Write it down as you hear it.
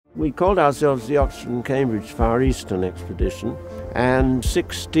We called ourselves the Oxford and Cambridge Far Eastern Expedition, and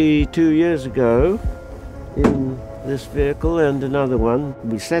 62 years ago, in this vehicle and another one,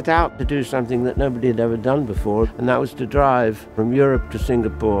 we set out to do something that nobody had ever done before, and that was to drive from Europe to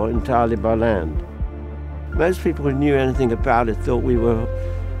Singapore entirely by land. Most people who knew anything about it thought we were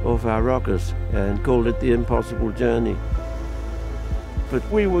off our rockers and called it the impossible journey. But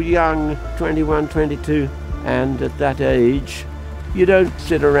we were young, 21, 22, and at that age, you don't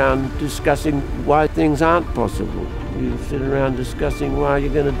sit around discussing why things aren't possible. You sit around discussing why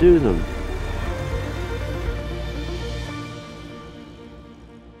you're going to do them.